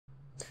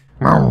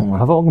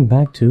Welcome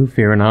back to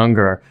Fear and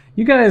Hunger.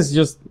 You guys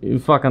just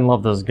fucking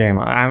love this game.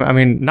 I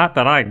mean, not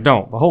that I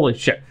don't, but holy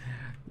shit.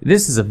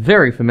 This is a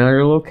very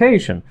familiar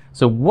location.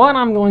 So what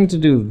I'm going to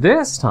do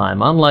this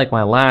time, unlike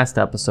my last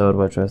episode,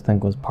 which I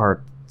think was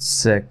part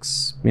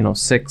 6,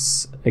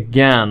 6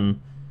 again,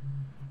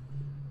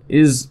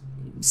 is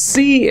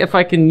see if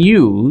I can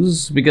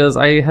use, because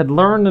I had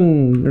learned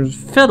and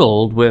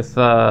fiddled with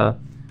the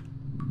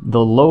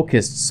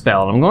Locust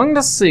spell. I'm going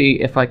to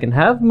see if I can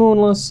have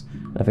Moonless,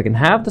 if I can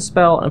have the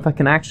spell, and if I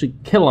can actually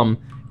kill him.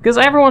 Because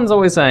everyone's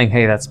always saying,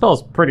 hey, that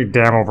spell's pretty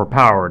damn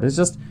overpowered. It's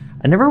just,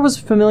 I never was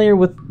familiar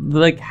with,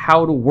 like,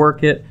 how to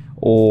work it,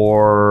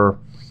 or,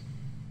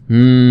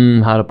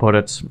 how to put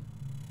it.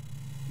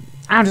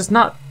 I'm just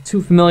not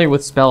too familiar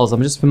with spells.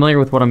 I'm just familiar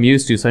with what I'm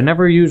used to, so I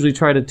never usually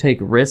try to take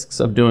risks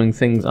of doing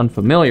things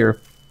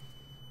unfamiliar.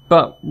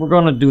 But we're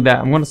going to do that.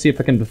 I'm going to see if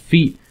I can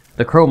defeat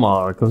the Crow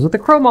Mauler, because with the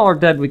Crow Mauler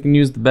dead, we can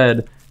use the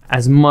bed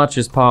as much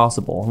as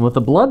possible. And with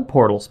the Blood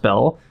Portal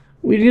spell,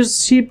 we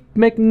just keep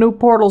making new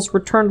portals,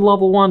 return to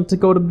level 1 to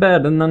go to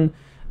bed, and then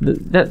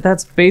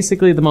that's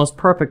basically the most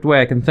perfect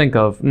way I can think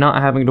of,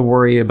 not having to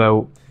worry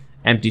about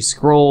empty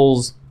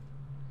scrolls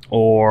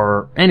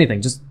or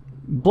anything. Just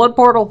Blood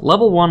Portal,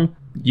 level 1,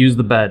 use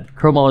the bed.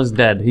 Crow Mauler's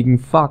dead. He can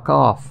fuck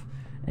off,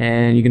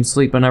 and you can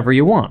sleep whenever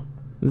you want.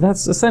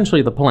 That's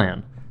essentially the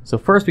plan. So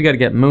first we gotta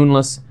get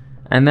Moonless,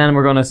 and then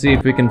we're gonna see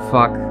if we can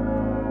fuck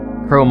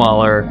Crow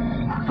Mauler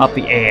up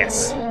the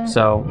ass.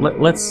 So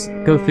let's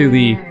go through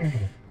the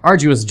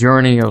arduous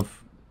journey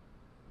of,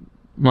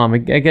 I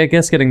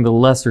guess getting the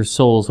lesser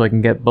souls so I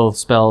can get both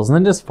spells, and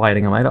then just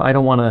fighting them. I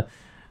don't want to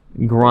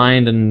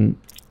grind and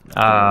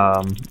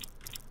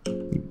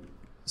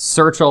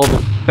search all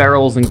the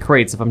barrels and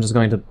crates if I'm just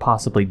going to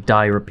possibly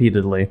die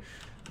repeatedly.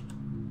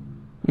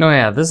 Oh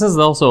yeah, this is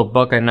also a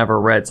book I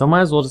never read, so I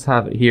might as well just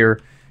have it here,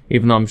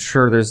 even though I'm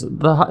sure there's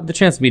the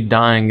chance of me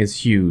dying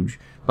is huge.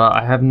 But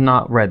I have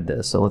not read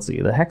this, so let's see.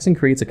 The hexing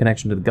creates a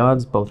connection to the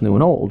gods, both new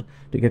and old.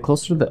 To get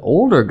closer to the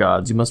older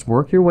gods, you must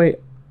work your way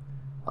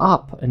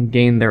up and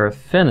gain their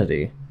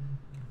affinity.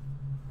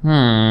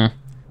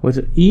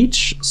 With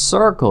each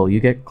circle, you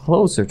get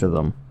closer to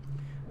them.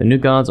 The new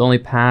gods only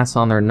pass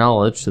on their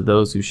knowledge to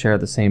those who share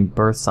the same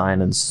birth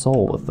sign and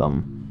soul with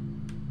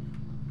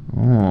them.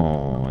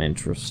 Oh,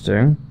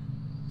 interesting.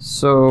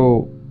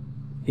 So,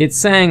 it's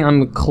saying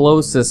I'm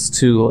closest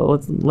to...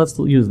 Let's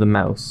use the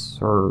mouse,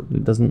 or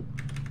it doesn't...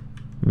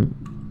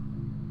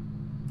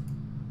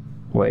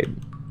 Wait.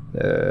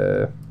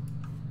 Yeah,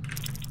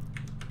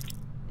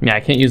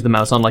 I can't use the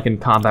mouse, unlike in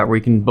combat where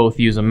you can both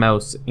use a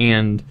mouse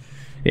and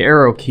the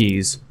arrow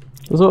keys.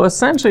 So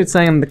essentially it's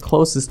saying I'm the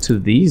closest to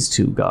these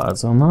two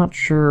gods. I'm not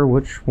sure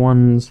which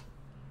ones,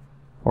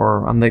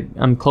 or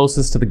I'm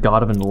closest to the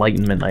god of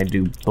enlightenment, I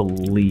do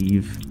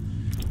believe.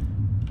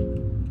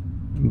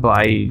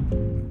 But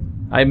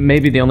I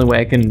maybe the only way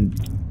I can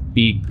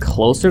be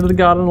closer to the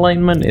god of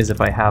enlightenment is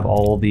if I have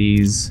all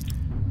these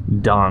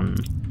done.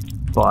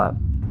 But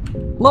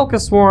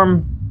Locust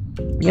Swarm,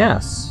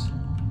 yes.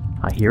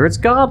 I hear it's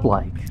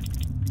godlike.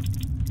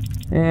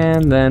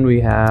 And then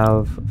we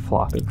have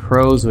Flock of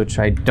Crows, which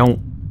I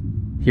don't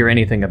hear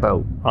anything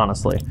about,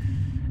 honestly.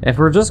 If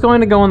we're just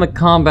going to go on the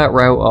combat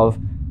route of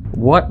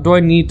what do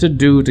I need to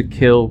do to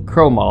kill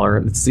Crow Mauler,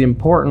 it's the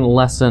important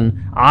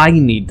lesson I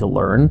need to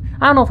learn.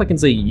 I don't know if I can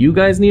say you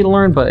guys need to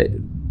learn, but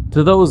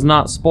to those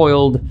not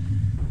spoiled,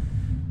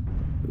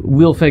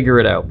 we'll figure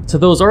it out. To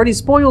those already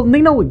spoiled,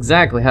 they know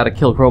exactly how to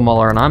kill Crow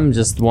Mauler, and I'm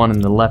just the one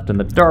in the left in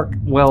the dark.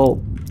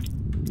 Well,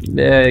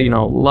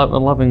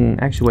 loving...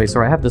 Actually, wait,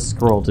 sorry, I have the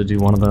scroll to do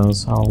one of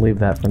those. I'll leave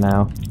that for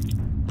now.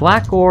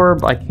 Black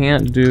Orb, I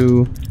can't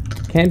do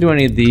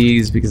any of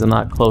these because I'm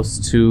not close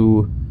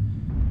to...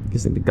 I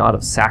guess like the God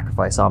of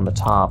Sacrifice on the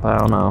top. I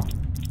don't know.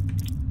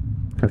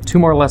 I have 2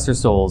 more Lesser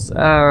Souls.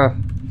 I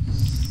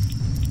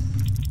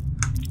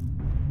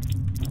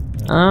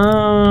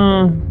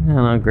don't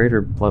know,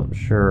 Greater Blood,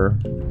 sure.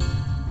 I'm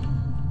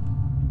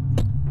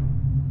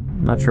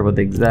not sure what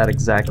that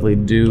exactly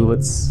do.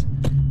 Let's...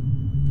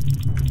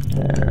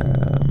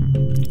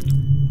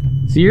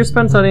 So you're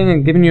spent studying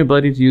and giving you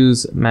ability to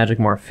use magic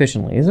more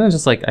efficiently. Isn't it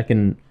just like I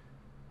can...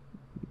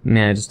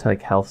 Nah, just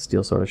like health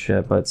steal sort of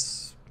shit, but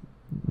it's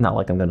not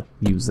like I'm gonna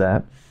use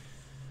that.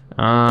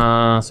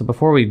 So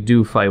before we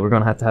do fight, we're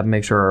gonna have to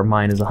make sure our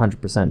mind is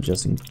 100%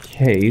 just in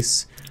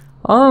case.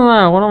 Other than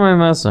that, what am I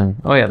missing?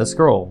 Oh yeah, the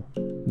scroll.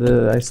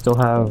 I still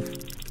have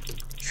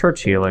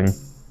church healing.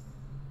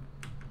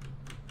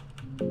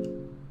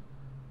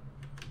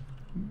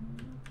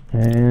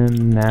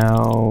 And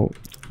now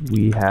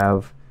we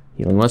have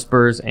Healing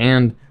Whispers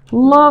and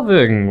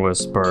Loving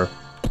Whisper.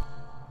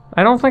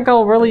 I don't think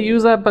I'll really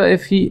use that, but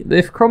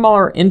if Crow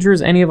Mauler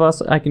injures any of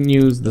us, I can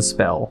use the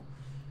spell.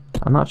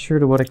 I'm not sure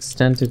to what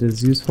extent it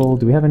is useful.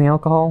 Do we have any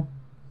alcohol?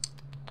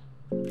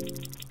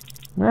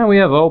 Well, we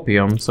have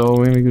opium, so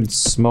we could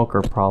smoke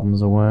our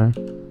problems away.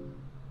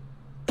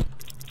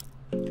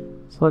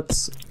 So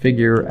let's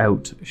figure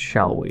out,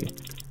 shall we?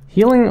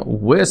 Healing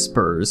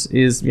Whispers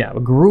is, yeah, a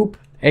group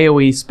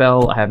AoE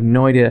spell. I have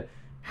no idea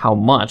how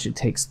much. It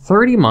takes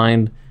 30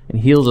 mind and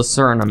heals a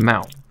certain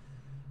amount.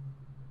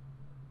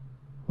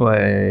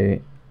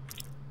 Wait.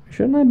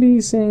 Shouldn't I be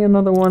seeing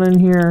another one in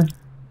here?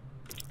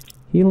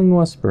 Healing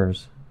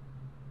Whispers.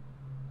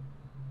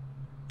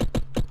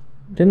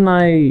 Didn't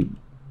I...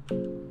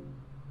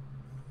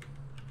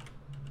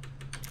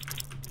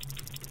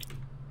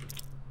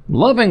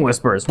 Loving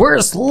Whispers!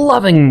 Where's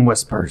Loving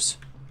Whispers?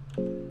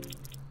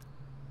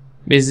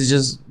 Basically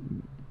just...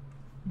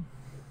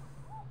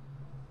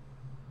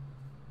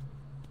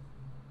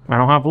 I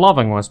don't have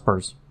Loving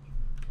Whispers.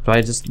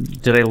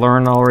 Did I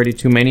learn already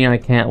too many and I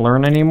can't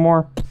learn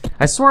anymore?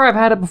 I swear I've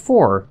had it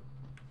before.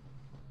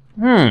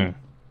 Because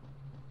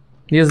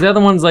the other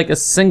one's like a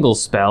single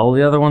spell,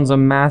 the other one's a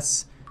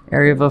mass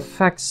area of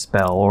effect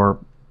spell, or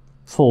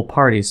full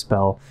party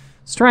spell.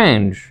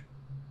 Strange.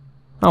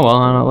 Oh well,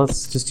 I don't know,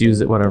 let's just use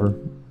it, whatever.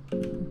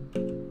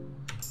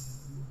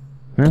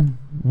 Yeah,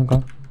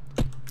 okay.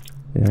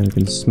 Yeah, we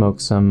can smoke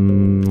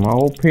some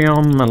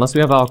opium, unless we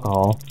have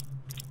alcohol.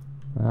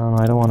 I don't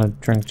know, I don't want to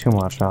drink too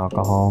much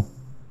alcohol.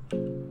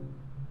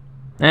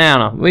 I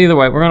don't know, either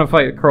way, we're gonna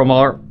fight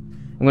Mauler.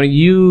 I'm gonna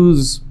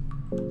use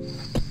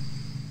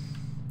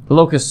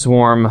Locust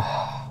Swarm.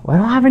 Well, I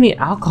don't have any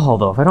alcohol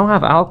though. If I don't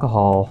have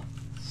alcohol,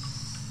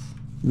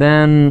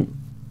 then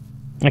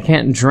I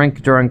can't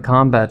drink during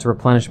combat to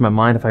replenish my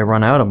mind if I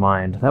run out of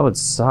mind. That would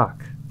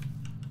suck.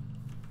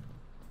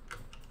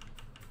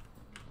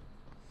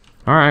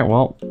 Alright,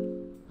 well,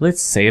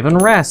 let's save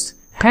and rest.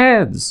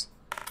 Heads!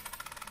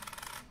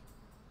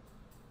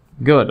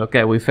 Good,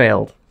 okay, we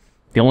failed.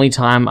 The only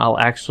time I'll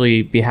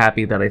actually be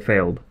happy that I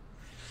failed.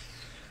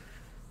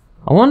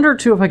 I wonder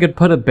too if I could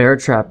put a bear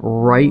trap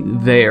right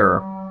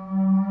there.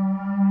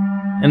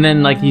 And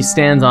then like he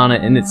stands on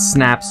it and it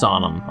snaps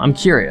on him. I'm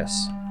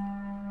curious.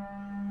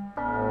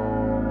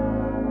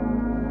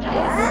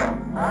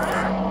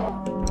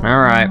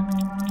 Alright.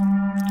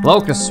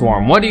 Locust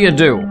Swarm, what do you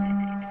do?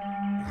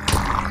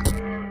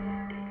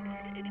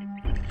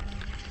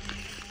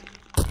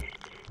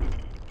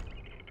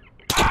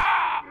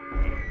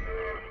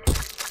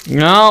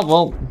 No,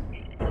 well...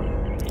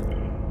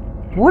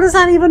 What does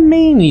that even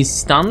mean? He's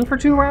stunned for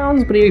 2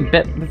 rounds, but he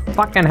bit the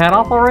fucking head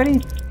off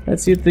already?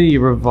 Let's see if the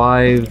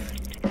revive...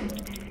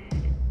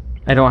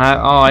 I don't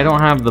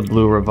have the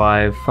blue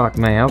revive. Fuck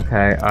me,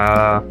 okay,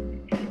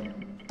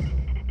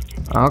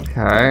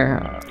 okay.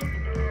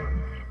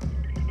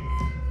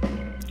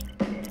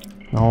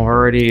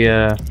 Already,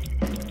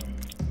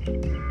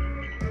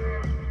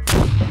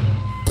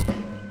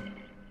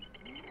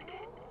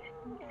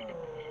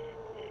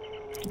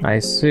 I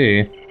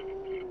see.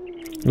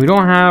 We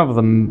don't have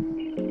the...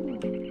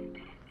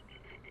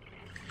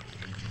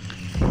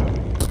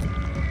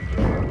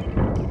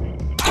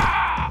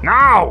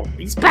 No!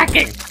 He's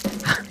pecking!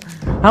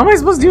 How am I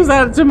supposed to use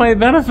that to my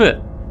benefit?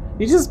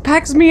 He just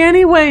pecks me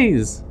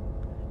anyways!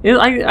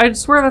 I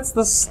swear that's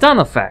the stun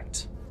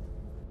effect.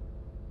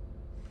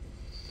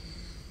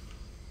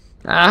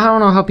 I don't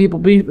know how people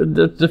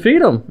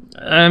defeat him.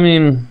 I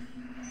mean...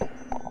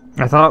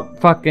 I thought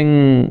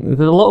fucking...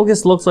 The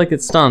Locust looks like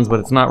it stuns, but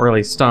it's not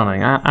really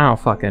stunning. I don't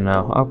fucking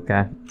know.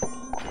 Okay.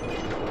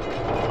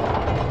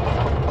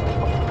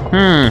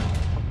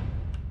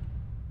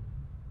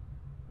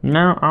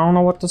 No, I don't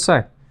know what to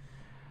say.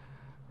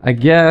 I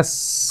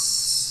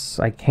guess...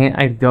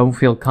 I don't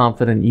feel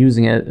confident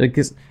using it,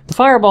 because the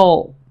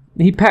Fireball...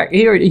 He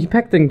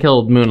pecked and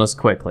killed Moonless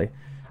quickly.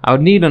 I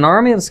would need an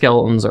army of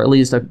skeletons, or at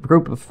least a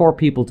group of 4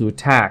 people to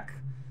attack,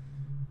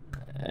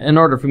 in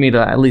order for me to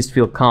at least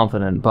feel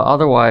confident, but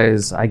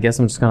otherwise, I guess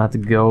I'm just gonna have to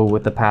go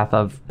with the path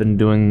I've been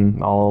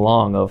doing all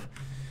along of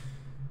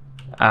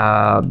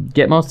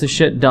get most of the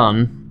shit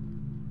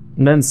done,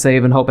 and then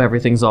save and hope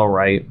everything's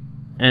alright,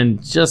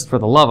 and just for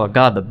the love of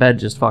God, the bed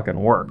just fucking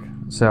work.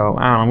 So,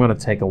 I don't know, I'm gonna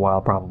take a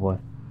while probably.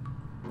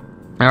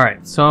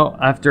 Alright, so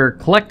after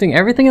collecting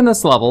everything in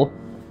this level,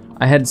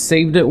 I had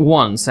saved it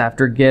once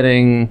after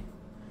getting...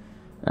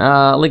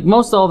 like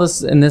most all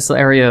this in this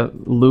area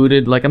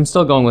looted. Like I'm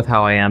still going with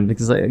how I am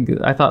because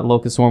I thought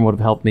Locust Swarm would have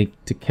helped me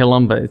to kill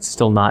him, but it's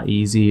still not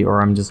easy,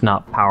 or I'm just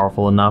not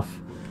powerful enough,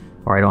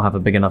 or I don't have a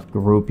big enough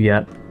group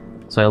yet.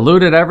 So I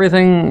looted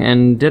everything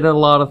and did a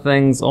lot of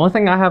things. The only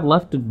thing I have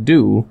left to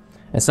do,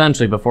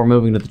 essentially, before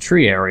moving to the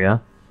tree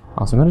area.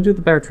 Also, I'm gonna do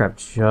the bear trap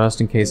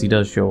just in case he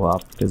does show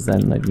up, because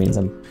then that means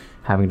I'm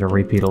having to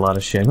repeat a lot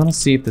of shit. I'm gonna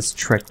see if this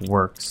trick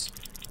works.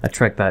 A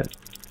trick that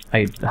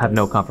I have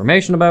no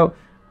confirmation about.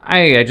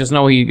 I just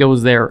know he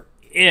goes there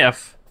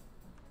if...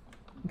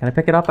 Can I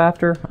pick it up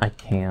after? I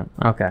can't.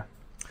 Okay.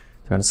 So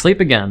I'm gonna sleep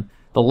again.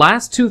 The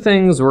last 2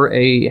 things were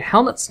a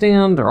helmet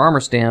stand, or armor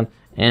stand,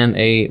 and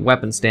a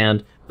weapon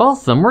stand. Both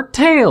of them were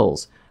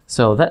tails!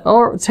 So that...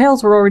 Or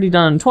tails were already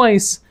done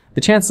twice.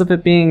 The chance of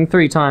it being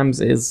 3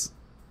 times is...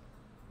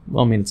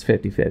 Well, I mean, it's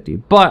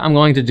 50-50. But I'm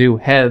going to do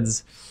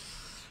heads.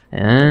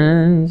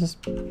 And just...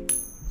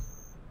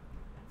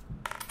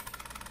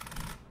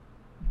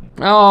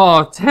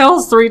 Oh,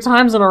 tails 3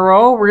 times in a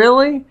row?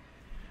 Really?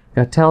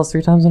 Got tails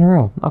 3 times in a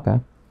row. Okay.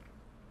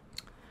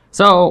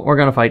 So, we're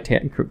gonna fight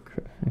okay.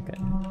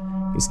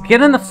 Just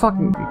get in the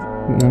fucking...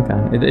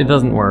 Okay, it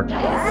doesn't work.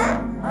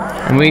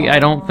 And I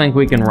don't think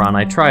we can run.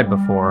 I tried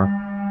before.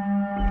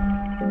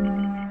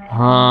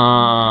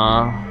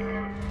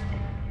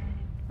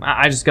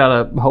 I just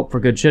gotta hope for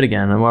good shit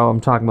again. And what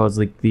I'm talking about is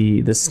like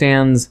the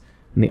stands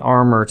and the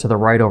armor to the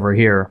right over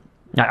here.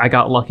 I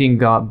got lucky and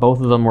got both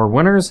of them were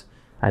winners.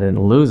 I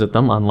didn't lose at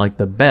them, unlike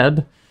the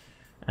bed.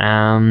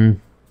 But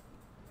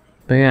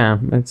yeah,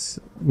 it's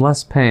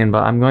less pain,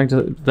 but I'm going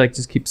to like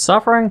just keep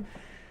suffering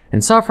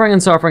and suffering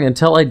and suffering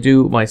until I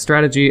do my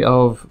strategy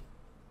of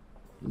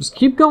just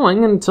keep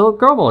going until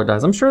Mauler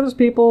dies. I'm sure there's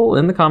people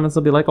in the comments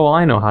that'll be like, oh,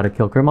 I know how to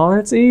kill Mauler.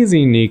 It's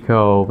easy,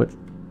 Neco. But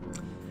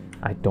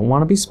I don't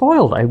want to be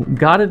spoiled. I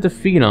gotta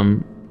defeat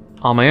him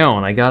on my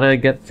own. I gotta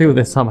get through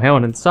this on my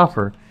own and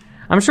suffer.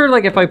 I'm sure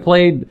like if I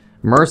played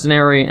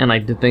Mercenary and I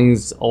did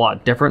things a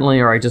lot differently,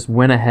 or I just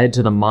went ahead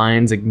to the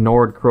mines,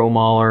 ignored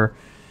Mauler,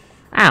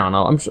 I don't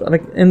know, I'm sure,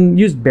 like, and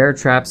used bear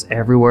traps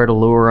everywhere to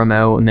lure him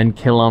out and then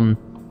kill him.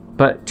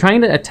 But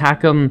trying to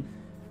attack him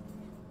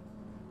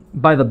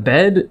by the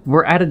bed,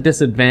 we're at a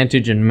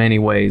disadvantage in many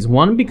ways.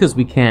 One, because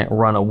we can't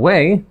run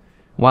away,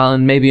 while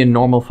in maybe a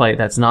normal fight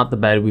that's not the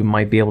bed, we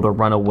might be able to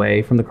run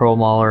away from the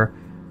Mauler,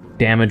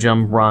 damage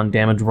him, run,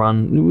 damage,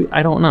 run.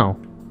 I don't know.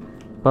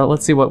 But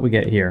let's see what we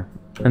get here.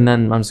 And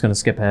then I'm just gonna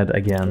skip ahead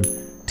again.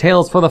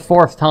 Tails for the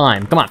 4th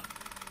time, come on.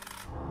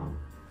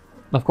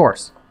 Of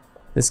course.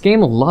 This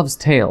game loves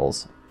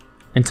Tails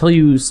until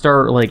you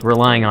start like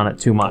relying on it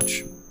too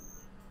much.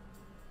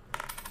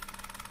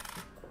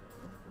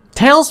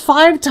 Tails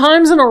 5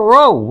 times in a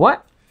row,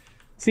 what?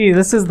 See,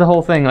 this is the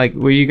whole thing, like,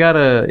 where you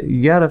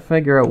gotta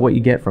figure out what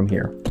you get from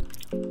here.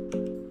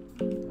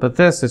 But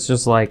this, it's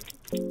just like,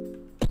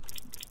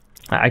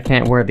 I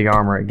can't wear the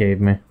armor it gave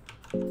me.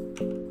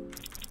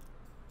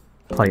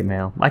 Plate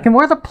mail. I can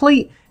wear the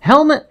plate,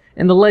 helmet,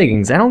 and the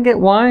leggings. I don't get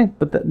why,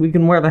 but we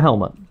can wear the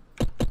helmet.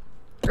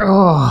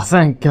 Oh,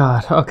 thank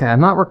God. Okay,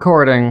 I'm not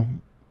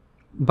recording,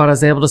 but I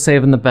was able to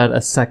save in the bed a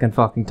 2nd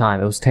fucking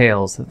time. It was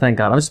Tails, thank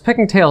God. I'm just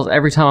picking Tails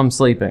every time I'm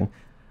sleeping.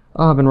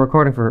 Oh, I've been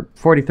recording for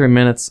 43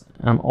 minutes.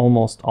 I'm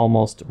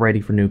almost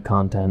ready for new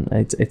content.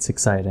 It's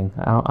exciting.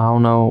 I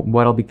don't know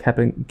what I'll be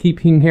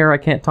keeping here. I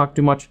can't talk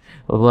too much.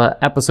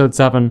 Episode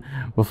 7,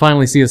 we'll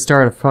finally see a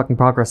start of fucking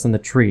progress in the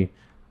tree.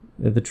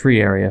 The tree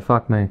area,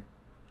 fuck me.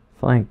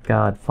 Thank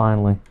God,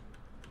 finally.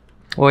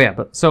 Well, yeah,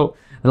 but so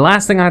the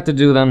last thing I have to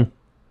do then,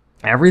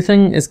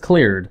 everything is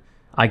cleared.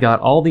 I got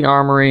all the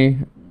armory.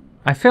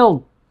 I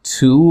failed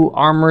 2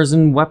 armors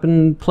and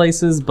weapon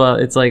places, but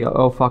it's like,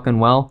 oh fucking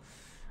well.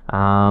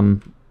 I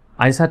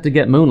just had to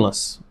get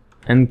Moonless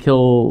and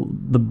kill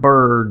the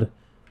bird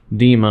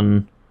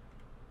demon.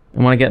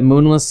 And when I get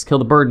Moonless, kill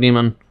the bird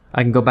demon,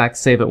 I can go back,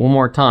 save it one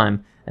more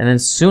time. And then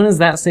as soon as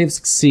that save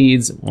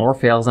succeeds, or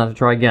fails, I have to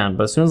try again.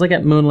 But as soon as I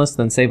get Moonless,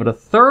 then save it a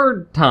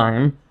 3rd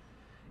time.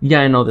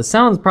 Yeah, I know, this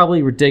sounds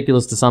probably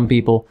ridiculous to some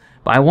people,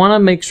 but I want to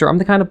make sure I'm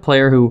the kind of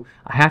player who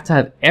I have to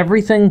have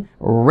everything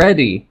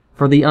ready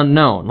for the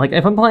unknown. Like,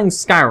 if I'm playing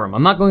Skyrim,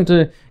 I'm not going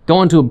to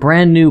go into a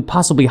brand new,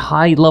 possibly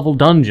high-level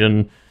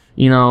dungeon,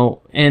 you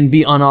know, and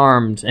be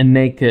unarmed and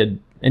naked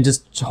and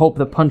just hope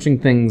that punching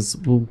things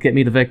will get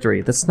me the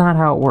victory. That's not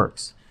how it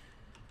works.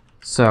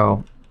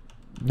 So,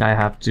 I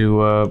have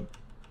to,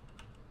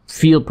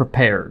 feel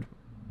prepared.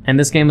 And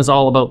this game is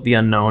all about the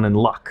unknown and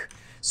luck.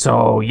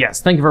 So, yes,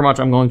 thank you very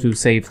much. I'm going to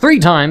save 3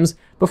 times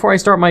before I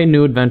start my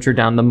new adventure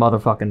down the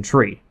motherfucking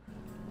tree.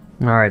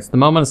 Alright, it's the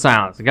moment of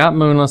silence. I got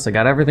Moonless, I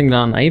got everything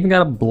done. I even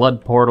got a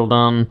blood portal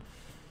done.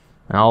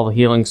 And all the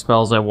healing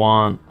spells I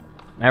want.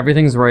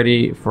 Everything's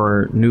ready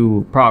for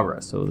new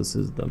progress. So this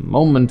is the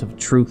moment of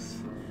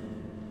truth.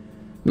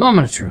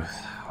 Moment of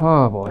truth.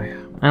 Oh boy.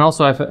 And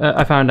also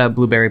I found out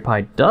blueberry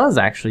pie does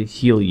actually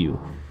heal you.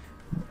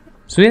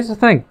 So here's the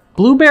thing.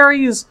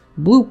 Blueberries,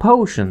 blue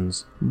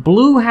potions.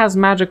 Blue has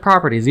magic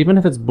properties, even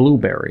if it's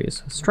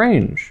blueberries.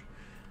 Strange.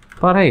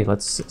 But hey,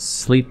 let's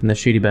sleep in the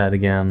shitty bed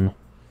again.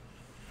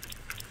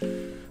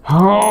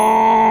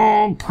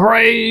 Oh,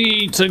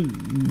 pray to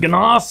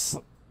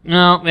Gnoth.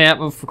 No, yeah,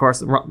 of course,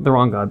 the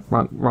wrong god.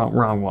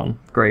 Wrong one.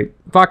 Great.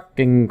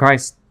 Fucking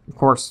Christ. Of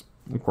course.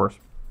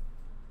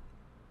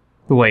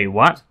 Wait,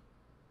 what?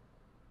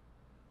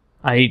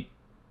 I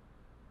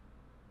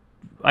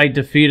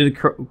defeated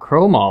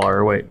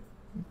Mauler. Wait.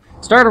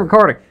 Started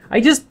recording. I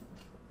just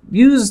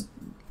used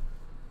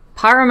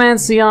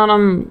pyromancy on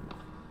him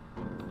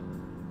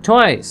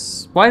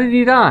twice. Why did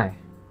he die?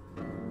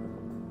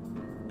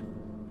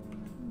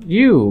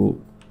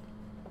 You.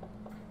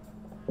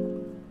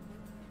 Oh,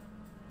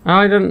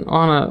 I didn't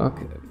wanna.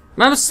 Okay.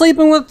 I'm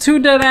sleeping with 2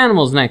 dead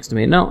animals next to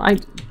me. No,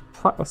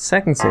 fuck, a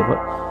second save.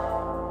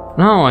 What?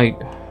 No,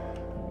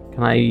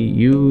 can I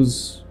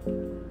use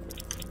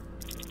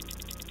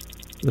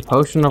the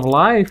potion of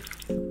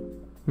life?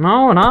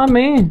 No, not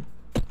me.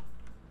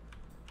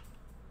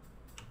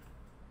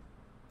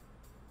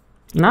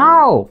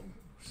 No!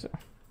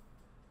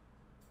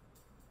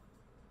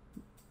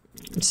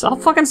 I'll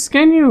fucking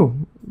skin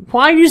you.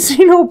 Why do you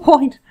see no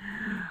point?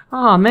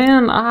 Oh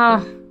man,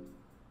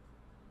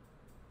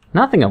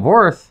 nothing of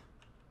worth.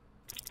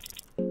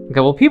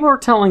 Okay, well people are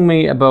telling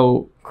me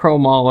about Crow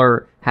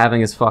Mauler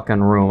having his fucking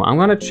room. I'm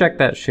gonna check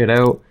that shit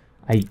out.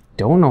 I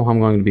don't know how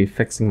I'm going to be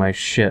fixing my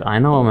shit. I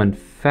know I'm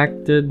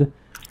infected.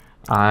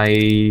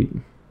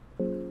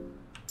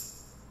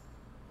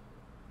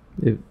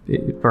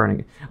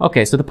 Burning.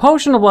 Okay, so the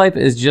potion of life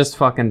is just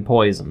fucking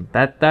poison.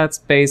 That's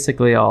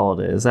basically all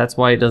it is. That's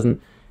why it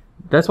doesn't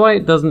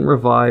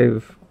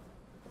revive.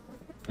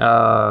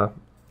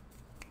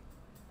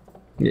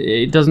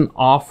 It doesn't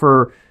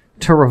offer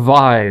to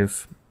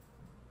revive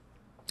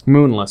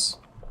Moonless.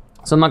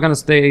 So I'm not gonna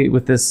stay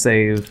with this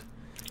save.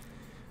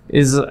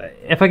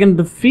 If I can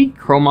defeat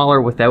Crow Mauler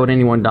without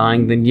anyone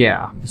dying, then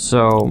yeah.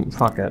 So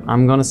fuck it.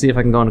 I'm gonna see if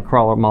I can go into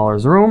Crow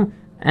Mauler's room,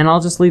 and I'll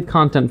just leave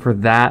content for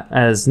that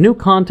as new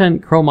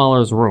content, Crow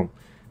Mauler's room.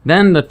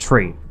 Then the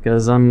tree,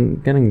 because I'm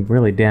getting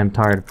really damn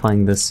tired of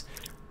playing this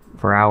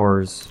for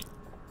hours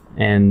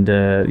and,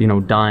 you know,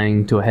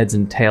 dying to a heads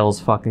and tails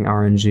fucking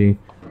RNG.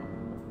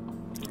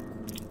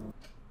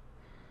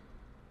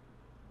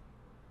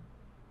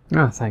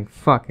 Oh, thank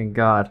fucking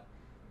God.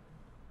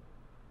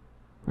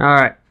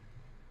 Alright.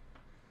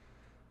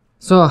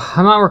 So,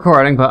 I'm not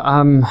recording, but,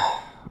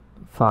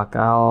 fuck,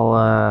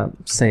 I'll,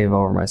 save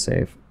over my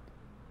save.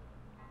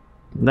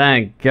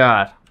 Thank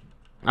God.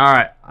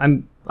 Alright,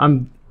 I'm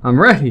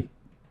ready.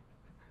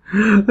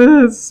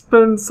 It's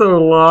been so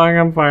long,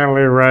 I'm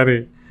finally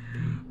ready.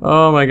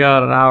 Oh my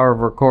God, an hour of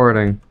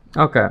recording.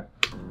 Okay.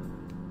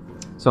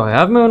 So I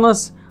have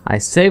Moonless, I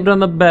saved on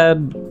the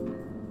bed,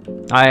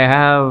 I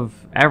have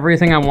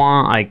everything I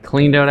want, I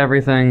cleaned out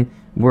everything,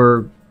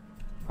 we're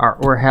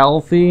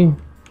healthy,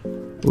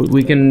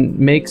 we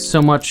can make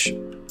so much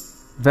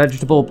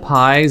vegetable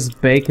pies,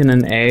 bacon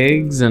and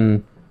eggs,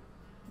 and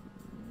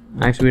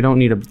actually we don't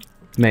need to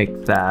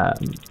make that.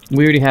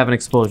 We already have an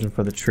explosion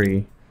for the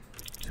tree,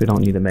 so we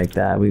don't need to make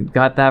that. We've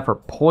got that for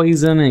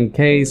poison in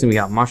case, and we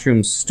got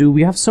mushroom stew.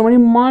 We have so many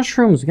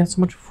mushrooms, we got so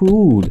much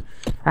food.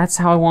 That's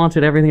how I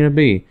wanted everything to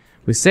be.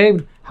 We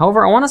saved,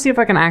 however, I want to see if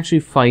I can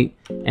actually fight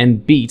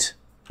and beat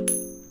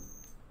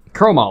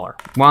Crow Mauler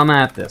while I'm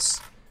at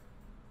this.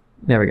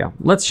 There we go.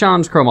 Let's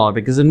challenge Crow Mauler,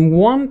 because in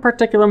one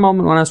particular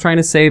moment when I was trying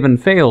to save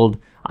and failed,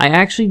 I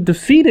actually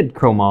defeated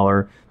Crow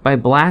Mauler by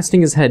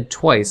blasting his head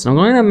twice. And I'm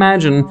going to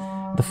imagine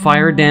the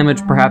fire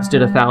damage perhaps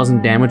did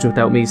 1,000 damage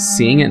without me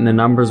seeing it, and the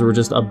numbers were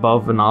just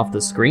above and off the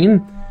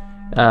screen.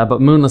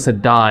 But Moonless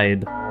had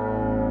died,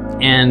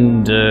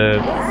 and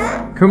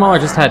Crow Mauler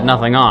just had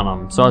nothing on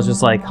him. So I was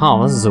just like,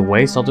 oh, this is a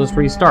waste, I'll just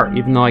restart,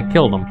 even though I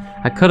killed him.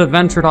 I could have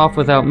ventured off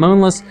without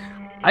Moonless.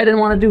 I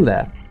didn't want to do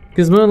that,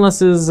 because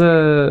Moonless is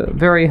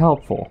very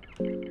helpful.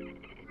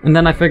 And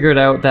then I figured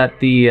out that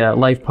the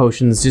life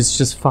potions is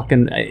just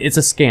fucking, it's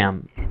a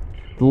scam.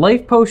 The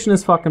life potion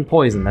is fucking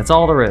poison, that's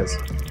all there is.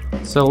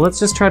 So let's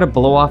just try to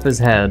blow off his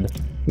head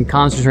and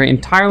concentrate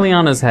entirely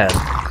on his head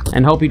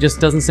and hope he just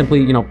doesn't simply,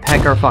 you know,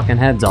 peck our fucking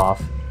heads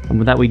off,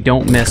 and that we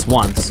don't miss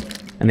once,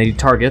 and that he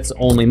targets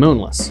only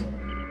Moonless.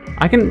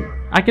 I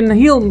can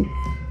heal.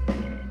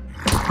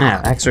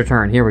 Yeah, extra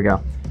turn, here we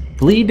go.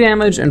 Bleed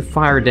damage and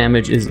fire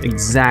damage is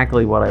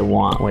exactly what I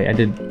want. Wait, I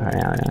did,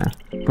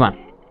 come on.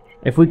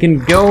 If we can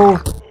go,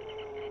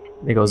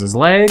 there goes his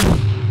leg,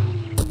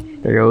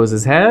 there goes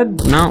his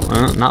head. No,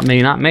 not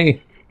me, not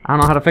me. I don't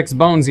know how to fix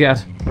bones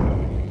yet.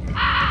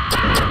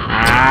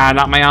 Ah,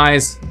 not my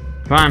eyes.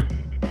 Come on.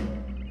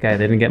 Okay,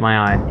 they didn't get my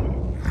eye.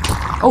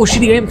 Oh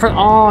shit, he aimed for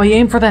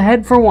the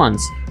head for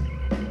once.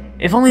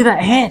 If only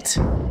that hit.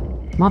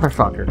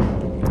 Motherfucker.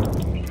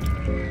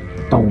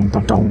 Dum,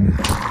 dum, dum.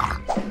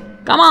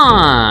 Come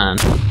on!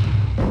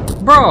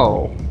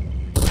 Bro!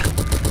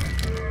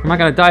 I'm not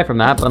gonna die from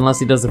that, but unless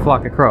he does the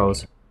flock of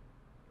crows.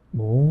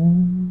 Oh.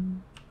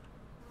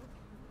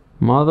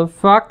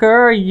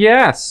 Motherfucker,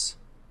 yes!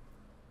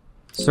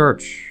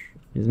 Search.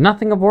 There's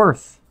nothing of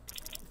worth.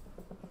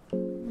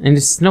 And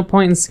there's no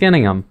point in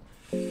skinning him.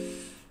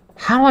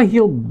 How do I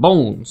heal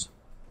bones?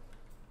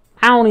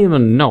 I don't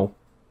even know.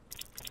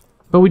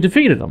 But we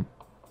defeated him.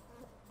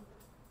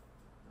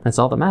 That's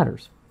all that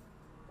matters.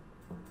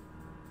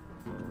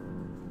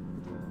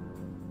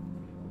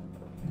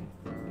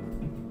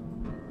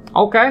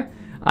 Okay.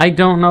 I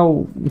don't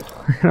know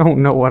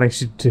what I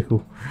should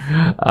do.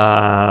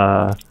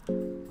 I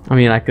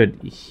mean, I could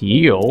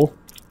heal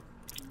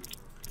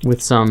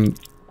with some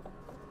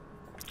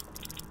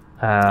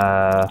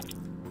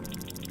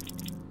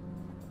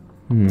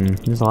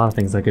there's a lot of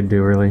things I could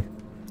do, really.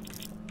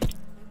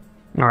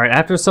 Alright,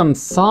 after some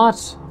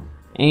thought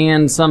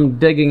and some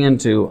digging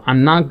into,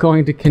 I'm not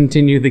going to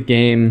continue the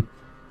game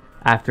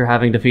after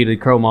having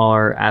defeated Crow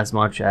Mauler as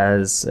much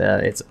as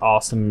it's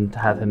awesome to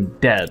have him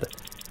dead.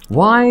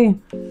 Why?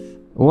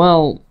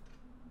 Well,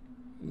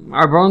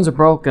 our bones are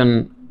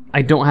broken.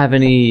 I don't have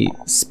any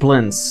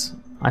splints.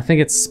 I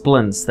think it's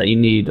splints that you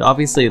need.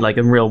 Obviously, like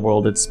in real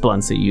world, it's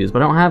splints that you use,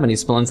 but I don't have any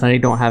splints, and I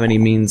don't have any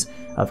means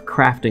of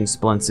crafting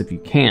splints if you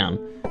can.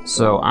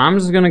 So I'm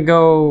just gonna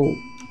go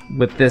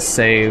with this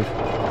save.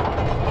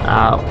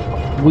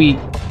 We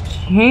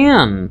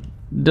can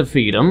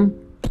defeat him.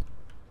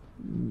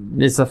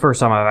 It's the first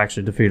time I've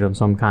actually defeated him,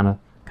 so I'm kind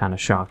of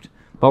shocked.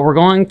 But we're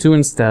going to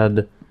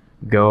instead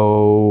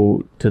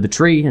go to the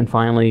tree and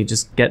finally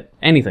just get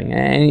anything,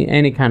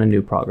 any kind of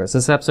new progress.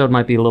 This episode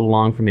might be a little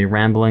long for me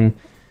rambling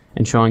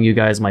and showing you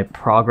guys my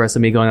progress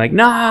of me going like,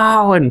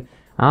 no, and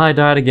oh, I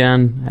died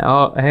again.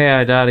 Oh, hey,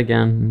 I died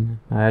again.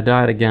 I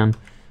died again.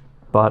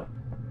 But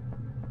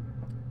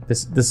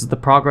this is the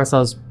progress I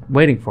was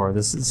waiting for.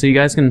 This so you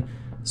guys can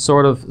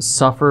sort of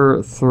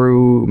suffer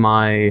through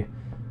my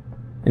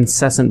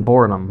incessant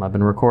boredom. I've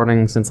been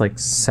recording since like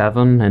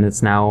 7 and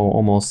it's now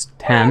almost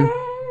 10.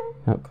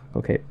 Oh,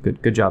 okay,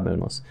 good job,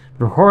 Moonless.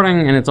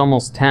 Recording and it's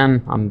almost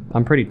 10.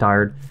 I'm pretty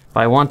tired,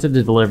 but I wanted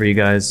to deliver you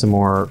guys some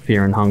more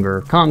Fear and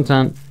Hunger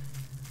content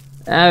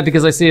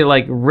because I see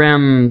like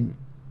Rim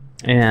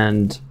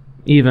and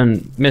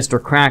even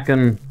Mr.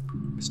 Kraken.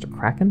 Mr.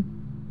 Kraken?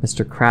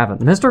 Mr. Kraven.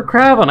 Mr.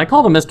 Kraven! I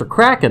called him Mr.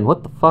 Kraken!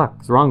 What the fuck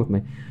is wrong with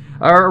me?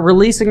 Are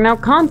releasing now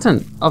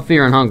content of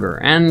Fear and Hunger,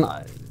 and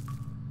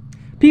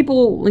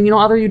people, you know,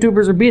 other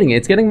YouTubers are beating it.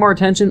 It's getting more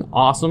attention,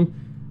 awesome,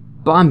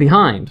 but I'm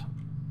behind.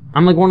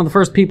 I'm like one of the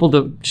first people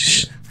to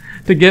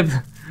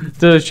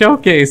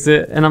showcase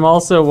it, and I'm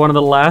also one of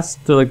the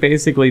last to like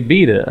basically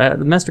beat it.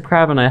 Mr.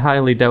 Kraven, I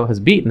highly doubt has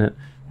beaten it.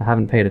 I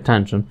haven't paid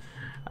attention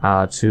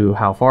to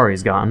how far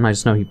he's gotten. I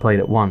just know he played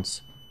it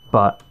once,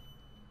 but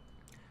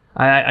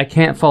I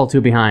can't fall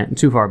too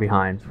far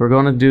behind. We're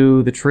going to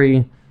do the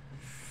tree.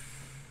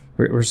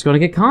 We're just going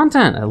to get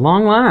content at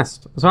long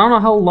last. So I don't know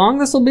how long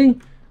this will be,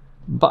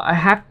 but I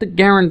have to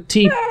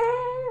guarantee.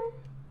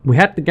 I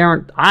have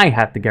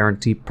to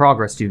guarantee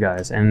progress to you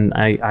guys, and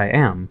I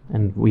am,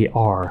 and we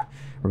are.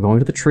 We're going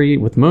to the tree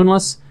with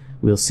Moonless.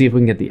 We'll see if we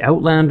can get the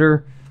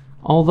Outlander.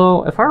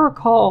 Although, if I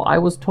recall, I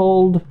was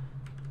told,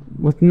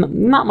 with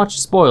not much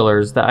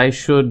spoilers, that I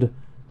should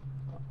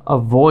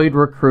avoid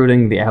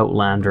recruiting the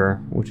Outlander,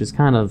 which is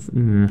kind of,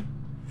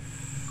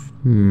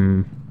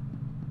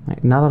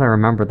 Now that I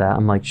remember that,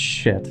 I'm like,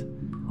 shit.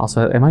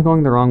 Also, am I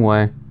going the wrong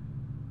way?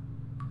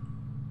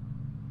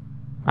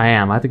 I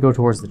am. I have to go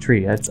towards the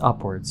tree. It's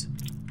upwards.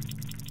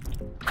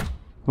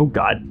 Oh,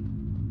 God.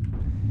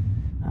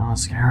 That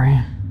was scary.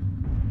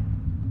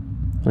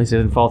 At least it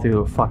didn't fall through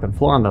a fucking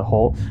floor in the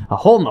hole. A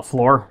hole in the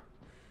floor.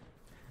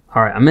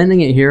 Alright, I'm ending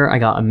it here. I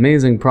got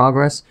amazing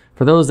progress.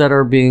 For those that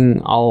are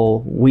being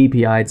all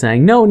weepy-eyed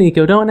saying, no,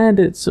 Neco, don't end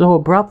it so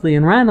abruptly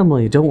and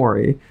randomly. Don't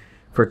worry.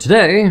 For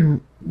today,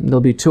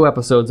 there'll be 2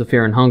 episodes of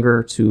Fear and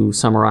Hunger to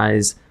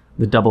summarize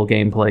the double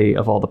gameplay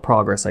of all the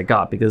progress I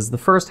got, because the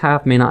first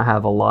half may not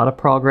have a lot of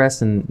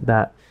progress, and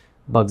that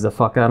bugs the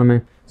fuck out of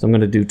me. So I'm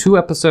going to do 2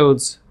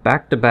 episodes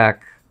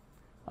back-to-back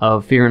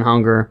of Fear and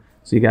Hunger,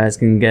 so you guys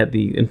can get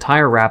the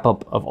entire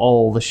wrap-up of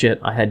all the shit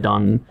I had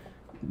done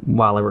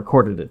while I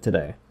recorded it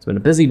today. It's been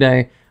a busy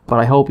day, but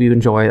I hope you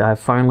enjoy it. I've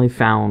finally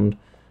found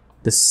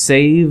to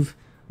save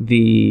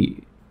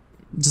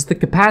just the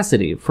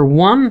capacity. For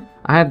one,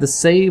 I have the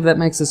save that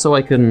makes it so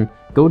I can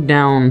go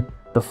down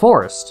the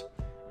forest,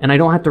 and I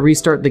don't have to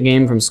restart the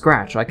game from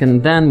scratch. I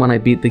can then, when I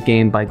beat the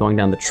game by going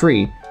down the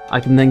tree, I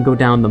can then go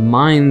down the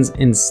mines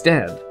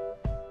instead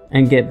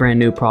and get brand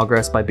new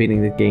progress by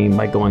beating the game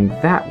by going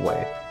that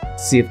way.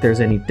 See if there's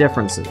any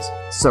differences.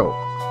 So,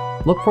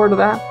 look forward to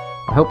that.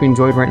 I hope you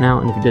enjoyed right now,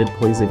 and if you did,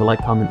 please leave a like,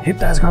 comment, hit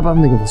that subscribe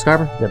button, become a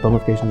subscriber, hit that bell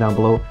notification down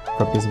below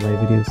for updates of my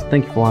videos.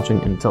 Thank you for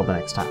watching, and until the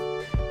next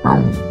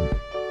time.